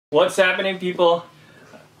What's happening, people?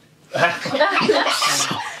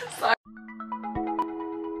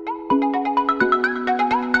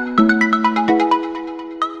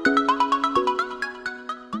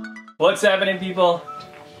 What's happening, people?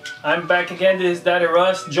 I'm back again. This is Daddy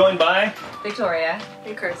Russ, joined by Victoria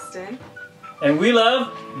and Kirsten. And we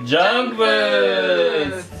love junk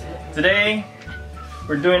foods. Today,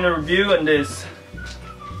 we're doing a review on this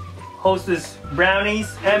Hostess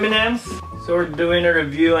Brownies M&Ms. So we're doing a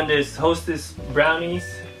review on this Hostess Brownies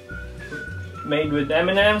made with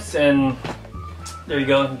M&Ms, and there you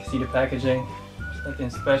go. You can see the packaging. There's nothing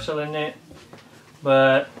special in it,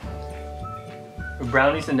 but the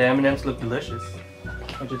brownies and the M&Ms look delicious.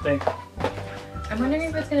 What do you think? I'm wondering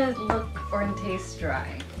if it's gonna look or taste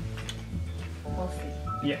dry. We'll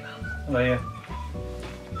see. Yeah. How about you?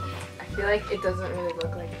 I feel like it doesn't really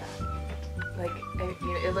look like that. Like,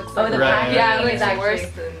 it looks Oh, like the packaging yeah, it is looks actually worse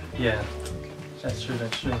than. Yeah. That's true,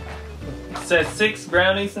 that's true. It says 6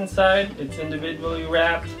 brownies inside. It's individually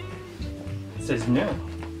wrapped. It says new.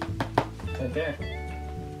 Right there.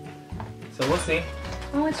 So we'll see.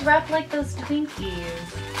 Oh, it's wrapped like those Twinkies.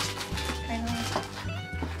 Kind of.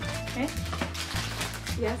 Okay.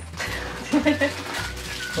 Yes.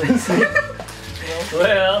 Let's see.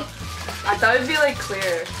 Well. I thought it'd be like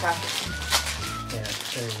clear packaging. Yeah,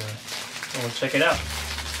 there you go. Well, we'll check it out.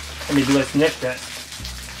 Let me do a sniff test.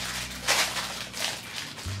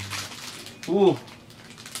 Ooh.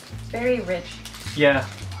 Very rich. Yeah.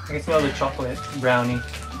 I can smell the chocolate brownie.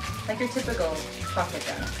 Like your typical chocolate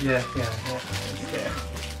brownie. Yeah. It's there.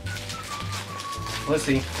 Let's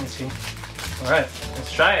see. Alright,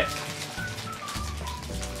 let's try it.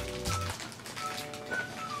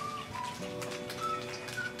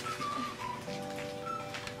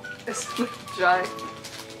 It's dry.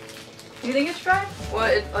 You think it's dry? Well,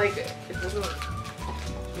 it doesn't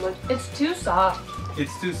look. It's too soft.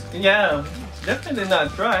 It's too, yeah, it's definitely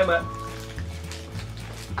not dry, but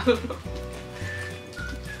I don't know.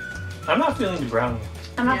 I'm not feeling the brownie.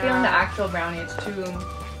 I'm not Yeah. feeling the actual brownie. It's too,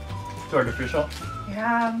 Too artificial.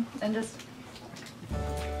 yeah, and just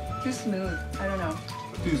too smooth. I don't know.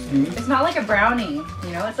 Too smooth. It's not like a brownie,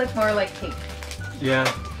 you know? It's like more like cake. Yeah.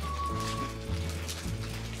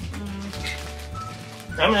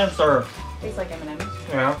 M&M's are, Tastes like M&M's.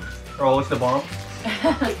 yeah, are always the bomb.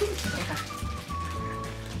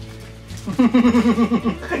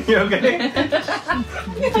 You okay?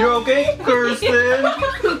 You okay, Kirsten?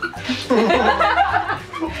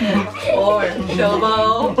 Or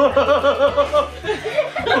Shobo.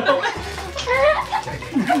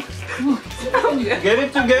 Get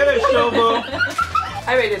it together, Shobo.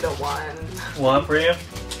 I rated a 1. 1 for you?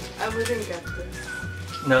 I wouldn't get this.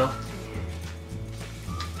 No.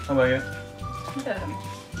 How about you?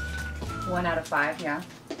 1 out of 5, yeah.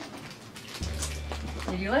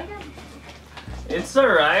 Did you like it? It's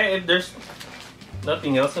alright. If there's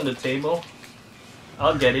nothing else on the table,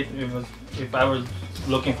 I'll get it. If I was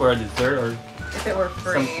looking for a dessert or If it were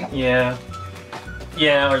free. yeah,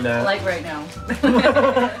 or that. Like right now.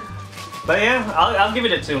 But yeah, I'll give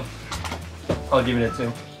it a 2. I'll give it a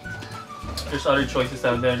 2. There's other choices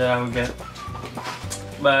out there that I would get,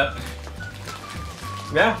 but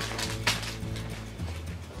yeah.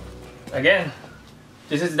 Again,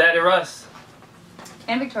 this is Daddy Russ.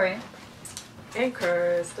 And Victoria. And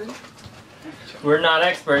Kirsten. We're not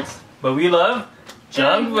experts, but we love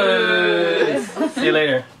junk foods. See you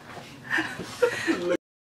later.